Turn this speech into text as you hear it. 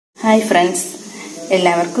Hi friends,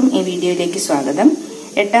 എല്ലാവർക്കും ഈ വീഡിയോയിലേക്ക് സ്വാഗതം.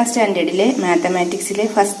 8ാം സ്റ്റാൻഡേർഡിലെ മാത്തമാറ്റിക്സിലെ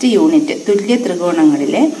ഫസ്റ്റ് യൂണിറ്റ് തുല്യ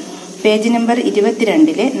ത്രികോണങ്ങളിലെ പേജ് നമ്പർ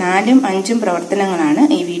 22-ലെ 4ഉം 5ഉം പ്രവർത്തനങ്ങളാണ്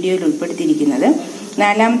ഈ വീഡിയോയിൽ ഉൾപ്പെടുത്തിയിരിക്കുന്നത്.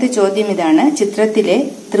 4ാമത്തെ ചോദ്യം ഇതാണ്. ചിത്രത്തിലെ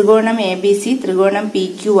ത്രികോണം ABC, ത്രികോണം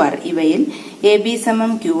PQR ഇവയിൽ AB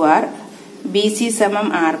സമം QR, BC സമം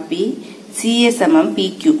RP, CA സമം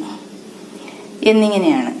PQ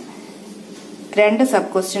എന്നിങ്ങനെയാണ്. 2 സബ്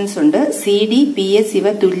ക്വസ്റ്റ്യൻസ് ഉണ്ട്. CD, PS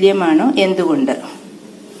ഇവ തുല്യമാണോ, എന്തുകൊണ്ട്?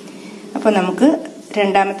 അപ്പൊ നമുക്ക്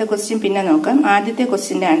രണ്ടാമത്തെ ക്വസ്റ്റ്യൻ പിന്നെ നോക്കാം. ആദ്യത്തെ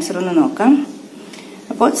ക്വസ്റ്റ്യന്റെ ആൻസർ ഒന്ന് നോക്കാം.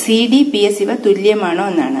 അപ്പോൾ CD, PS ഇവ തുല്യമാണോ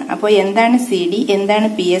എന്നാണ്. അപ്പോൾ എന്താണ് CD, എന്താണ്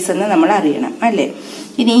PS എന്ന് നമ്മൾ അറിയണം അല്ലേ.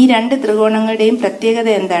 ഇനി ഈ 2 ത്രികോണങ്ങളുടെയും പ്രത്യേകത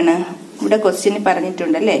എന്താണ്? ഇവിടെ ക്വസ്റ്റ്യന്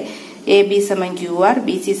പറഞ്ഞിട്ടുണ്ടല്ലേ. AB സമം QR,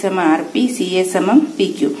 BC സമം RP, CA സമം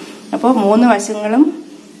PQ. അപ്പോൾ 3 വശങ്ങളും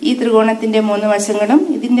ഈ ത്രികോണത്തിന്റെ 3 വശങ്ങളും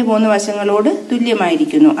ഇതിന്റെ 3 വശങ്ങളോട്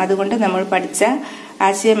തുല്യമായിരിക്കുന്നു. അതുകൊണ്ട് നമ്മൾ പഠിച്ച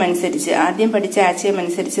ആശയമനുസരിച്ച്, ആദ്യം പഠിച്ച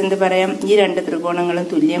ആശയമനുസരിച്ച് എന്ത് പറയാം? ഈ 2 ത്രികോണങ്ങളും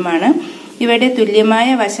തുല്യമാണ്. ഇവയുടെ തുല്യമായ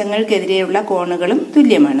വശങ്ങൾക്കെതിരെയുള്ള കോണുകളും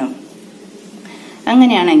തുല്യമാണ്.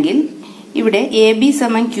 അങ്ങനെയാണെങ്കിൽ ഇവിടെ AB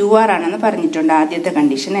സമം QR ആണെന്ന് പറഞ്ഞിട്ടുണ്ട്, ആദ്യത്തെ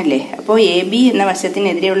കണ്ടീഷൻ അല്ലേ. അപ്പോൾ AB എന്ന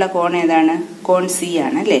വശത്തിനെതിരെയുള്ള കോൺ ഏതാണ്? കോൺ C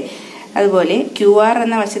ആണ് അല്ലേ. അതുപോലെ QR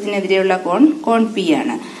എന്ന വശത്തിനെതിരെയുള്ള കോൺ P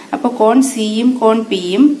ആണ്. അപ്പോൾ കോൺ സിയും കോൺ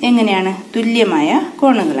പിയും എങ്ങനെയാണ്? തുല്യമായ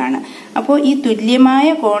കോണുകളാണ്. അപ്പോൾ ഈ തുല്യമായ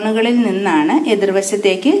കോണുകളിൽ നിന്നാണ്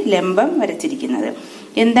എതിർവശത്തേക്ക് ലംബം വരച്ചിരിക്കുന്നത്.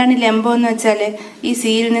 എന്താണ് ലംബം എന്ന് വെച്ചാൽ, ഈ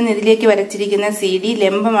സിയിൽ നിന്ന് ഇതിലേക്ക് വരച്ചിരിക്കുന്ന CD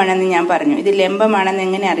ലംബമാണെന്ന് ഞാൻ പറഞ്ഞു. ഇത് ലംബമാണെന്ന്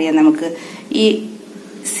എങ്ങനെ അറിയാം നമുക്ക്? ഈ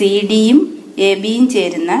CDയും ABയും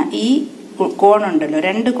ചേരുന്ന ഈ കോണുണ്ടല്ലോ,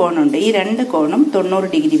 2 കോണുണ്ട്. ഈ 2 കോണും 90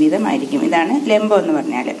 ഡിഗ്രി വീതമായിരിക്കും. ഇതാണ് ലംബം എന്ന്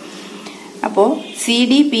പറഞ്ഞാൽ. അപ്പോ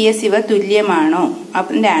CD, PS ഇവ തുല്യമാണോ?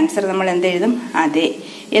 അതിന്റെ ആൻസർ നമ്മൾ എന്തെഴുതും? അതെ.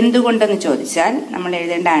 എന്തുകൊണ്ടെന്ന് ചോദിച്ചാൽ നമ്മൾ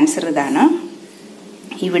എഴുതേണ്ട ആൻസർ ഇതാണ്.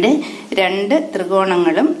 ഇവിടെ 2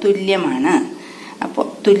 ത്രികോണങ്ങളും തുല്യമാണ്. അപ്പോൾ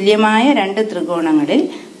തുല്യമായ 2 ത്രികോണങ്ങളിൽ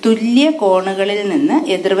തുല്യ കോണുകളിൽ നിന്ന്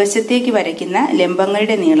എതിർവശത്തേക്ക് വരയ്ക്കുന്ന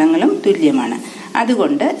ലംബങ്ങളുടെ നീളങ്ങളും തുല്യമാണ്.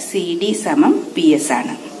 അതുകൊണ്ട് CD സമം PS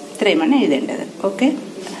ആണ്. ഇത്രയുമാണ് എഴുതേണ്ടത്. ഓക്കെ.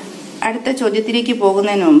 അടുത്ത ചോദ്യത്തിലേക്ക്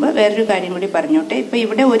പോകുന്നതിന് മുമ്പ് വേറൊരു കാര്യം കൂടി പറഞ്ഞോട്ടെ. ഇപ്പൊ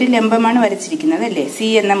ഇവിടെ ഒരു ലംബമാണ് വരച്ചിരിക്കുന്നത് അല്ലേ. C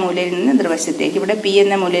എന്ന മൂലയിൽ നിന്ന് എതിർവശത്തേക്ക്, ഇവിടെ P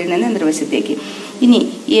എന്ന മൂലയിൽ നിന്ന് എതിർവശത്തേക്ക്. ഇനി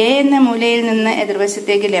A എന്ന മൂലയിൽ നിന്ന്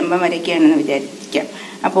എതിർവശത്തേക്ക് ലംബം വരയ്ക്കുകയാണെന്ന് വിചാരിക്കാം.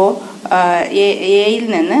 അപ്പോ എയിൽ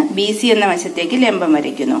നിന്ന് BC എന്ന വശത്തേക്ക് ലംബം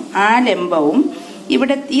വരയ്ക്കുന്നു. ആ ലംബവും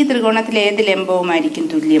ഇവിടെ ഈ ത്രികോണത്തിൽ ഏത് ലംബവുമായിരിക്കും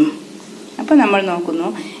തുല്യം? അപ്പൊ നമ്മൾ നോക്കുന്നു,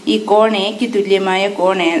 ഈ കോൺ എക്ക് തുല്യമായ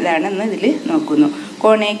കോൺ ഏതാണെന്ന് ഇതിൽ നോക്കുന്നു.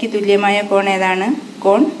 കോൺ എക്ക് തുല്യമായ കോൺ ഏതാണ്?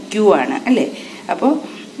 കോൺ Q ആണ് അല്ലേ. അപ്പോൾ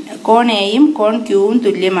കോൺ എയും കോൺ Qവും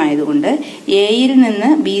തുല്യമായതുകൊണ്ട് എയിൽ നിന്ന്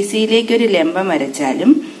BCയിലേക്ക് ഒരു ലംബം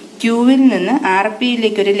വരച്ചാലും Qവിൽ നിന്ന്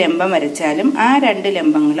RPയിലേക്ക് ഒരു ലംബം വരച്ചാലും ആ 2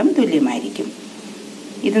 ലംബങ്ങളും തുല്യമായിരിക്കും.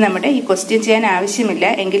 ഇത് നമ്മുടെ ഈ ക്വസ്റ്റ്യൻ ചെയ്യാൻ ആവശ്യമില്ല,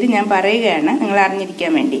 എങ്കിലും ഞാൻ പറയുകയാണ് നിങ്ങൾ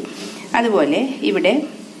അറിഞ്ഞിരിക്കാൻ വേണ്ടി. അതുപോലെ ഇവിടെ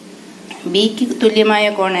ബിക്ക് തുല്യമായ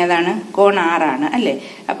കോൺ ഏതാണ്? കോൺ R ആണ് അല്ലേ.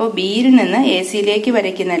 അപ്പോൾ ബിയിൽ നിന്ന് ACയിലേക്ക്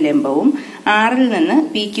വരയ്ക്കുന്ന ലംബവും ആറിൽ നിന്ന്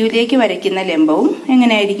PQയിലേക്ക് വരയ്ക്കുന്ന ലംബവും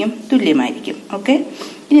എങ്ങനെയായിരിക്കും? തുല്യമായിരിക്കും. ഓക്കെ.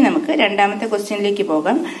 ഇനി നമുക്ക് രണ്ടാമത്തെ ക്വസ്റ്റ്യനിലേക്ക്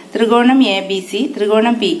പോകാം. ത്രികോണം ABC,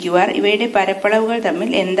 ത്രികോണം PQR ഇവയുടെ പരപ്പളവുകൾ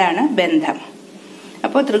തമ്മിൽ എന്താണ് ബന്ധം?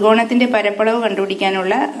 അപ്പോൾ ത്രികോണത്തിന്റെ പരപ്പളവ്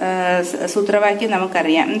കണ്ടുപിടിക്കാനുള്ള സൂത്രവാക്യം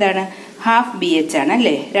നമുക്കറിയാം. എന്താണ്? ഹാഫ് BH ആണ്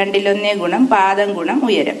അല്ലേ. 2/1 ഗുണം പാദം ഗുണം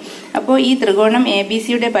ഉയരം. അപ്പോൾ ഈ ത്രികോണം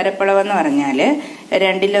ABCയുടെ പരപ്പളവ് എന്ന് പറഞ്ഞാല്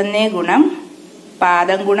 2/1 ഗുണം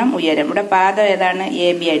പാദം ഗുണം ഉയരം. ഇവിടെ പാദം ഏതാണ്?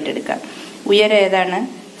 AB ആയിട്ട് എടുക്കാം. ഉയരം ഏതാണ്?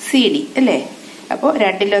 CD അല്ലേ. അപ്പോൾ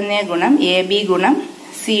 2/1 ഗുണം AB ഗുണം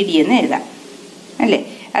CD എന്ന് എഴുതാം അല്ലേ.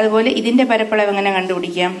 അതുപോലെ ഇതിന്റെ പരപ്പളവ് എങ്ങനെ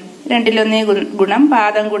കണ്ടുപിടിക്കാം? 2/1 ഗുണം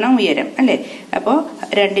പാദം ഗുണം ഉയരം അല്ലേ. അപ്പോ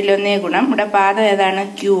 2/1 ഗുണം ഇവിടെ പാദം ഏതാണ്?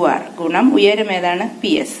 QR ഗുണം ഉയരം ഏതാണ്?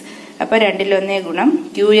 PS. അപ്പൊ 2/1 ഗുണം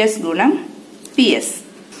QS ഗുണം PS.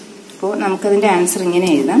 അപ്പോൾ നമുക്കതിന്റെ ആൻസർ ഇങ്ങനെ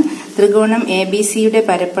എഴുതാം. ത്രികോണം ABCയുടെ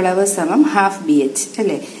പരപ്പളവ് സമം ഹാഫ് BH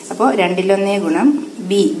അല്ലേ. അപ്പോൾ 2/1 ഗുണം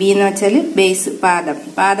B എന്ന് വെച്ചാൽ ബേസ്,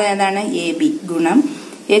 പാദം ഏതാണ്? AB ഗുണം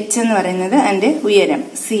H എന്ന് പറയുന്നത് അതിന്റെ ഉയരം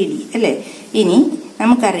CD അല്ലേ. ഇനി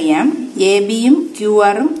നമുക്കറിയാം ABയും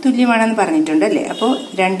QRും തുല്യമാണെന്ന് പറഞ്ഞിട്ടുണ്ട് അല്ലേ. അപ്പോൾ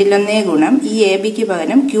 2/1 ഗുണം ഈ ABക്ക്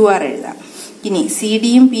പകരം QR എഴുതാം. ഇനി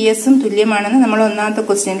CDയും PSും തുല്യമാണെന്ന് നമ്മൾ ഒന്നാമത്തെ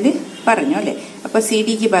ക്വസ്റ്റ്യനിൽ പറഞ്ഞു അല്ലേ. അപ്പൊ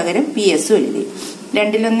CDക്ക് പകരം PSും എഴുതി.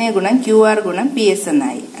 2/1 ഗുണം QR ഗുണം PS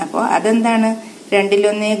എന്നായി. അപ്പോൾ അതെന്താണ്?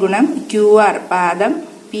 2/1 ഗുണം QR പാദം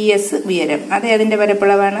PS ഉയരം. അത് ഏതിന്റെ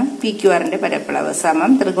പരപ്പളവാണ്? PQRന്റെ പരപ്പളവ്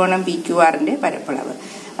സമം ത്രികോണം PQRന്റെ പരപ്പളവ്.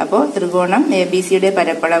 അപ്പോൾ ത്രികോണം ABCയുടെ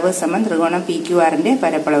പരപ്പളവ് സമം ത്രികോണം PQRന്റെ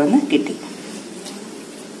പരപ്പളവെന്ന് കിട്ടി.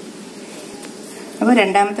 അപ്പോൾ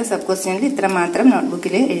രണ്ടാമത്തെ സബ് ക്വസ്റ്റ്യനിൽ ഇത്ര മാത്രം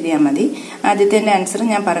നോട്ട്ബുക്കിൽ എഴുതിയാൽ മതി. ആദ്യത്തെ ആൻസർ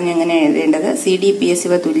ഞാൻ പറഞ്ഞു എങ്ങനെ എഴുതേണ്ടത്. CDPS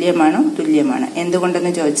ഇവ തുല്യമാണോ? തുല്യമാണ്.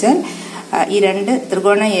 എന്തുകൊണ്ടെന്ന് ചോദിച്ചാൽ ഈ രണ്ട്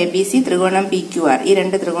ത്രികോണം ABC, ത്രികോണം PQR, ഈ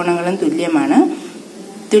രണ്ട് ത്രികോണങ്ങളും തുല്യമാണ്.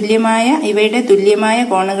 ഇവയുടെ തുല്യമായ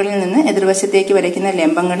കോണുകളിൽ നിന്ന് എതിർവശത്തേക്ക് വരയ്ക്കുന്ന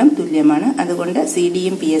ലംബങ്ങളും തുല്യമാണ്. അതുകൊണ്ട്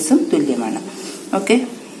CDയും PSഉം തുല്യമാണ്. ഓക്കെ.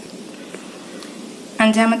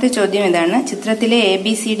 അഞ്ചാമത്തെ ചോദ്യം ഇതാണ്. ചിത്രത്തിലെ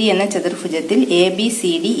ABCD എന്ന ചതുർഭുജത്തിൽ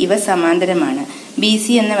ABCD ഇവ സമാന്തരമാണ്. BC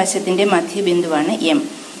എന്ന വശത്തിന്റെ മധ്യബിന്ദുവാണ് M.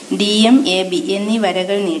 DM, AB എന്നീ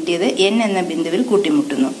വരകൾ നീട്ടിയത് N എന്ന ബിന്ദുവിൽ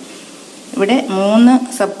കൂട്ടിമുട്ടുന്നു. ഇവിടെ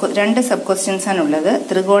രണ്ട് സബ് ക്വസ്റ്റ്യൻസ് ആണുള്ളത്.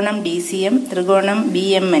 ത്രികോണം DCM, ത്രികോണം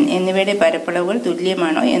BMN എന്നിവയുടെ പരപ്പളവുകൾ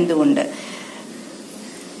തുല്യമാണോ? എന്തുകൊണ്ട്?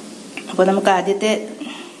 അപ്പോൾ നമുക്ക് ആദ്യത്തെ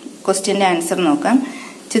ക്വസ്റ്റ്യന്റെ ആൻസർ നോക്കാം.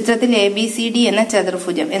 ചിത്രത്തിൽ ABCD എന്ന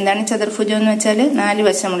ചതുർഭുജം. എന്താണ് ചതുർഭുജം എന്ന് വെച്ചാൽ 4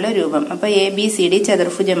 വശമുള്ള രൂപം. അപ്പൊ ABCD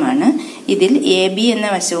ചതുർഭുജമാണ്. ഇതിൽ AB എന്ന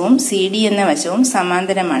വശവും CD എന്ന വശവും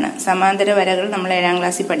സമാന്തരമാണ്. സമാന്തര വരകൾ നമ്മൾ 7ാം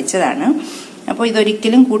ക്ലാസ്സിൽ പഠിച്ചതാണ്. അപ്പോൾ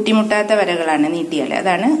ഇതൊരിക്കലും കൂട്ടിമുട്ടാത്ത വരകളാണ് നീട്ടിയാൽ.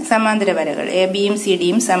 അതാണ് സമാന്തര വരകൾ. ABയും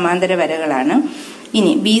CDയും സമാന്തര വരകളാണ്.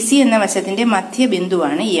 ഇനി BC എന്ന വശത്തിന്റെ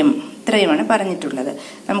മധ്യബിന്ദുവാണ് M. ഇത്രയുമാണ് പറഞ്ഞിട്ടുള്ളത്.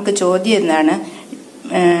 നമുക്ക് ചോദ്യം എന്താണ്?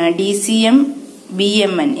 DCM,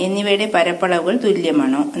 BMN എന്നിവയുടെ പരപ്പളവുകൾ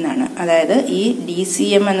തുല്യമാണോ എന്നാണ്. അതായത് ഈ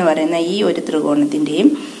DCM എന്ന് പറയുന്ന ഈ ഒരു ത്രികോണത്തിന്റെയും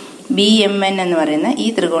BMN എന്ന് പറയുന്ന ഈ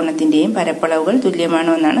ത്രികോണത്തിന്റെയും പരപ്പളവുകൾ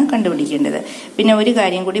തുല്യമാണോ എന്നാണ് കണ്ടുപിടിക്കേണ്ടത്. പിന്നെ ഒരു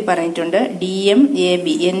കാര്യം കൂടി പറഞ്ഞിട്ടുണ്ട്. DM, AB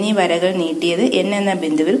എന്നീ വരകൾ നീട്ടിയത് N എന്ന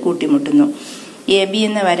ബിന്ദുവിൽ കൂട്ടിമുട്ടുന്നു. AB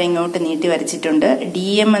എന്ന വര ഇങ്ങോട്ട് നീട്ടി വരച്ചിട്ടുണ്ട്.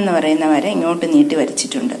 DM എന്ന് പറയുന്ന വര ഇങ്ങോട്ട് നീട്ടി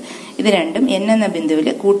വരച്ചിട്ടുണ്ട്. ഇത് രണ്ടും N എന്ന ബിന്ദുവിൽ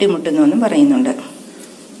കൂട്ടിമുട്ടുന്നു എന്നും പറയുന്നുണ്ട്.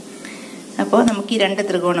 അപ്പോൾ നമുക്ക് ഈ രണ്ട്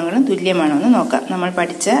ത്രികോണങ്ങളും തുല്യമാണോ എന്ന് നോക്കാം. നമ്മൾ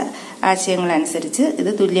പഠിച്ച ആശയങ്ങളനുസരിച്ച് ഇത്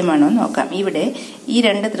തുല്യമാണോ എന്ന് നോക്കാം. ഇവിടെ ഈ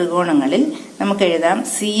രണ്ട് ത്രികോണങ്ങളിൽ നമുക്ക് എഴുതാം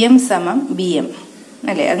CM സമം BM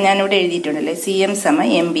അല്ലേ. അത് ഞാനിവിടെ എഴുതിയിട്ടുണ്ടല്ലേ. CM സമം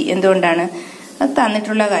MB. എന്തുകൊണ്ടാണ്? അത്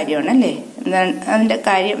തന്നിട്ടുള്ള കാര്യമാണ് അല്ലേ. അതിന്റെ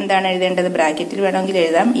കാര്യം എന്താണ് എഴുതേണ്ടത്? ബ്രാക്കറ്റിൽ വേണമെങ്കിൽ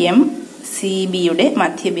എഴുതാം MCBയുടെ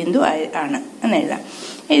മധ്യബിന്ദു ആണ് എന്ന് എഴുതാം.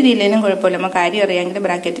 എഴുതിയില്ലെങ്കിലും കുഴപ്പമില്ല. നമ്മൾ കാര്യം അറിയാമെങ്കിൽ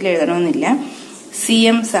ബ്രാക്കറ്റിൽ എഴുതണമെന്നില്ല.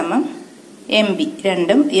 CM സമം MB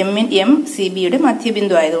രണ്ടും MCBയുടെ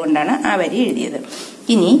മധ്യബിന്ദു ആയതുകൊണ്ടാണ് ആ വരി എഴുതിയത്.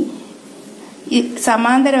 ഇനി ഈ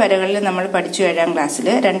സമാന്തര വരകളിൽ നമ്മൾ പഠിച്ചു 7ാം ക്ലാസ്സിൽ.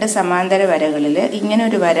 രണ്ട് സമാന്തര വരകളിൽ ഇങ്ങനെ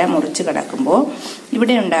ഒരു വര മുറിച്ച് കിടക്കുമ്പോൾ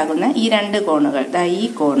ഇവിടെ ഉണ്ടാകുന്ന ഈ രണ്ട് കോണുകൾ ഈ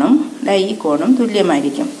കോണും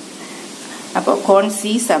തുല്യമായിരിക്കും. അപ്പോൾ കോൺ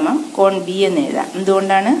C സമം കോൺ B എന്ന് എഴുതാം.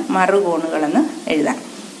 എന്തുകൊണ്ടാണ്? മറുകോണുകളെന്ന് എഴുതാം.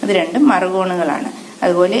 അത് രണ്ടും മറുകോണുകളാണ്.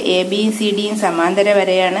 അതുപോലെ ABയും CDയും സമാന്തര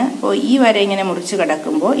വരയാണ്. അപ്പോൾ ഈ വര ഇങ്ങനെ മുറിച്ച്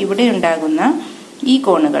കിടക്കുമ്പോൾ ഇവിടെ ഉണ്ടാകുന്ന ഈ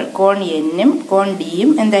കോണുകൾ കോൺ Nഉം കോൺ Dയും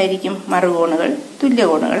എന്തായിരിക്കും? മറുകോണുകൾ,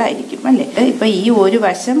 തുല്യകോണുകളായിരിക്കും അല്ലേ. ഇപ്പൊ ഈ ഒരു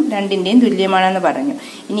വശം രണ്ടിന്റെയും തുല്യമാണെന്ന് പറഞ്ഞു.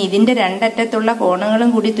 ഇനി ഇതിന്റെ രണ്ടറ്റത്തുള്ള കോണുകളും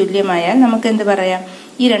കൂടി തുല്യമായാൽ നമുക്ക് എന്ത് പറയാം?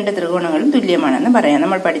 ഈ രണ്ട് ത്രികോണങ്ങളും തുല്യമാണെന്ന് പറയാം.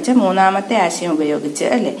 നമ്മൾ പഠിച്ച മൂന്നാമത്തെ ആശയം ഉപയോഗിച്ച്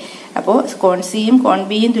അല്ലേ. അപ്പോൾ കോൺ Cയും കോൺ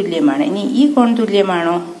Bയും തുല്യമാണ്. ഇനി ഈ കോൺ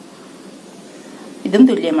തുല്യമാണോ? ഇതും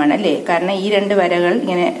തുല്യമാണ് അല്ലേ. കാരണം ഈ രണ്ട് വരകൾ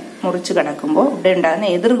ഇങ്ങനെ മുറിച്ചു കിടക്കുമ്പോൾ ഇവിടെ ഉണ്ടാകുന്ന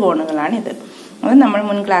എതിർകോണുകളാണ് ഇത്. അത് നമ്മൾ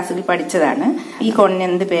മുൻ ക്ലാസ്സിൽ പഠിച്ചതാണ്. ഈ കോണിന്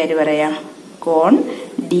എന്ത് പേര് പറയാം? കോൺ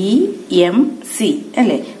DMC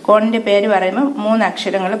അല്ലേ. കോണിന്റെ പേര് പറയുമ്പോൾ 3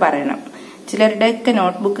 അക്ഷരങ്ങൾ പറയണം. ചിലരുടെയൊക്കെ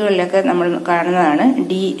നോട്ട്ബുക്കുകളിലൊക്കെ നമ്മൾ കാണുന്നതാണ്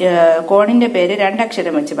കോണിന്റെ പേര് 2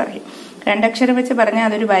 അക്ഷരം വെച്ച് പറയും. 2 അക്ഷരം വെച്ച് പറഞ്ഞാൽ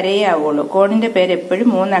അതൊരു വരയേ ആവുള്ളൂ. കോണിന്റെ പേര് എപ്പോഴും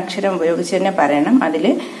 3 അക്ഷരം ഉപയോഗിച്ച് തന്നെ പറയണം. അതിൽ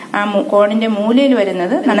ആ കോണിന്റെ മൂലയിൽ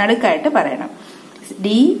വരുന്നത് നടുക്കായിട്ട് പറയണം.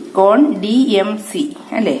 കോൺ DMC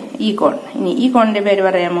അല്ലേ ഈ കോൺ. ഇനി ഈ കോണിന്റെ പേര്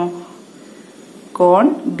പറയാമോ? കോൺ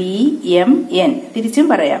BMN. തിരിച്ചും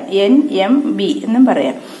പറയാം NMB എന്നും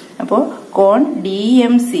പറയാം. അപ്പോ കോൺ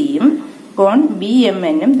DMCയും കോൺ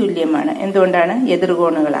BMNഉം തുല്യമാണ്. എന്തുകൊണ്ടാണ്?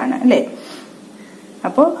 എതിർകോണുകളാണ് അല്ലേ.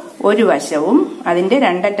 അപ്പോൾ ഒരു വശവും അതിന്റെ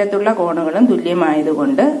രണ്ടറ്റത്തുള്ള കോണുകളും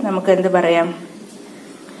തുല്യമായതുകൊണ്ട് നമുക്ക് എന്ത് പറയാം?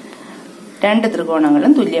 രണ്ട്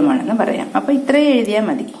ത്രികോണങ്ങളും തുല്യമാണെന്ന് പറയാം. അപ്പൊ ഇത്രയും എഴുതിയാൽ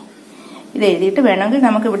മതി. ഇത് എഴുതിയിട്ട് വേണമെങ്കിൽ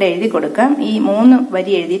നമുക്ക് ഇവിടെ എഴുതി കൊടുക്കാം. ഈ 3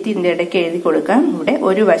 വരി എഴുതിയിട്ട് ഇതിന്റെ ഇടയ്ക്ക് എഴുതി കൊടുക്കാം. ഇവിടെ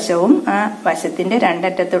ഒരു വശവും ആ വശത്തിന്റെ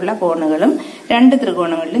രണ്ടറ്റത്തുള്ള കോണുകളും രണ്ട്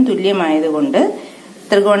ത്രികോണങ്ങളിലും തുല്യമായതുകൊണ്ട്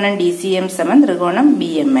ത്രികോണം DCM സമം ത്രികോണം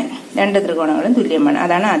BMN. രണ്ട് ത്രികോണങ്ങളും തുല്യമാണ്.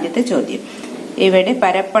 അതാണ് ആദ്യത്തെ ചോദ്യം. ഇവയുടെ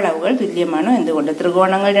പരപ്പളവുകൾ തുല്യമാണോ? എന്തുകൊണ്ട്?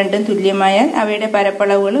 ത്രികോണങ്ങൾ രണ്ടും തുല്യമായാൽ അവയുടെ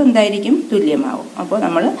പരപ്പളവുകൾ എന്തായിരിക്കും? തുല്യമാവും. അപ്പോൾ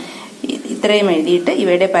നമ്മൾ ഇത്രയും എഴുതിയിട്ട്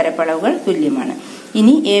ഇവയുടെ പരപ്പളവുകൾ തുല്യമാണ്.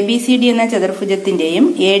 ഇനി ABCD എന്ന ചതുർഭുജത്തിന്റെയും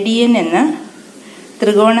ADN എന്ന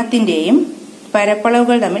ത്രികോണത്തിന്റെയും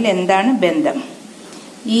പരപ്പളവുകൾ തമ്മിൽ എന്താണ് ബന്ധം?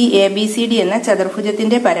 ഈ ABCD എന്ന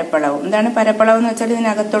ചതുർഭുജത്തിന്റെ പരപ്പളവ് എന്താണ്? പരപ്പളവ് എന്ന് വെച്ചാൽ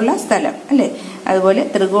ഇതിനകത്തുള്ള സ്ഥലം അല്ലെ. അതുപോലെ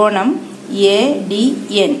ത്രികോണം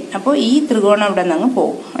ADN. അപ്പോൾ ഈ ത്രികോണം ഇവിടെ നിന്ന്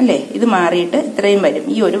പോകും അല്ലെ. ഇത് മാറിയിട്ട് ഇത്രയും വരും.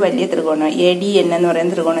 ഈ ഒരു വലിയ ത്രികോണം ADN എന്ന്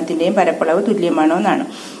പറയുന്ന ത്രികോണത്തിന്റെയും പരപ്പളവ് തുല്യമാണോ എന്നാണ്.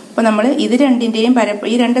 അപ്പൊ നമ്മൾ ഇത് രണ്ടിന്റെയും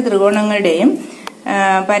ഈ രണ്ട് ത്രികോണങ്ങളുടെയും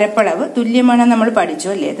പരപ്പളവ് തുല്യമാണെന്ന് നമ്മൾ പഠിച്ചു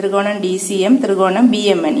അല്ലേ? ത്രികോണം DCM, ത്രികോണം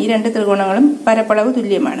BMN, ഈ രണ്ട് ത്രികോണങ്ങളും പരപ്പളവ്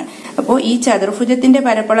തുല്യമാണ്. അപ്പോൾ ഈ ചതുർഭുജത്തിന്റെ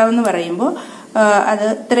പരപ്പളവ് എന്ന് പറയുമ്പോൾ അത്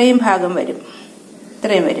ഇത്രയും ഭാഗം വരും,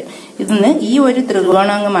 ഇത്രയും വരും. ഇതിന്ന് ഈ ഒരു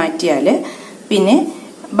ത്രികോണം അങ്ങ് മാറ്റിയാല് പിന്നെ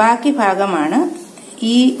ബാക്കി ഭാഗമാണ്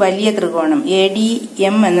ഈ വലിയ ത്രികോണം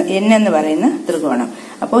ADM എന്ന് പറയുന്ന ത്രികോണം.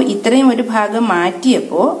 അപ്പോൾ ഇത്രയും ഒരു ഭാഗം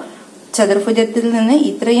മാറ്റിയപ്പോ ചതുർഭുജത്തിൽ നിന്ന്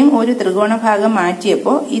ഇത്രയും ഒരു ത്രികോണ ഭാഗം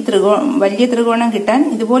മാറ്റിയപ്പോൾ ഈ വലിയ ത്രികോണം കിട്ടാൻ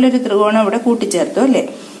ഇതുപോലൊരു ത്രികോണം ഇവിടെ കൂട്ടിച്ചേർത്തു അല്ലേ?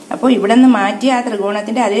 അപ്പോൾ ഇവിടെ നിന്ന് മാറ്റിയ ആ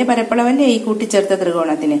ത്രികോണത്തിന്റെ അതേ പരപ്പളവല്ലേ ഈ കൂട്ടിച്ചേർത്ത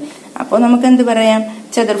ത്രികോണത്തിന്. അപ്പോൾ നമുക്ക് എന്ത് പറയാം?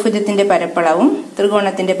 ചതുർഭുജത്തിന്റെ പരപ്പളവും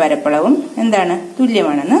ത്രികോണത്തിന്റെ പരപ്പളവും എന്താണ്?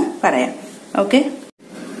 തുല്യമാണെന്ന് പറയാം. ഓക്കെ,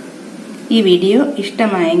 ഈ വീഡിയോ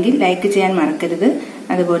ഇഷ്ടമായെങ്കിൽ ലൈക്ക് ചെയ്യാൻ മറക്കരുത്.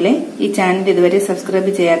 അതുപോലെ ഈ ചാനൽ ഇതുവരെ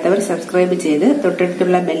സബ്സ്ക്രൈബ് ചെയ്യാത്തവർ സബ്സ്ക്രൈബ് ചെയ്ത്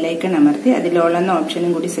തൊട്ടടുത്തുള്ള ബെല്ലൈക്കൺ അമർത്തി അതിൽ ഓൾ എന്ന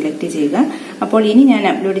ഓപ്ഷനും കൂടി സെലക്ട് ചെയ്യുക. അപ്പോൾ ഇനി ഞാൻ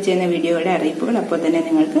അപ്ലോഡ് ചെയ്യുന്ന വീഡിയോയുടെ അറിയിപ്പുകൾ അപ്പോൾ തന്നെ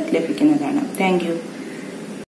നിങ്ങൾക്ക് ലഭിക്കുന്നതാണ്. Thank you.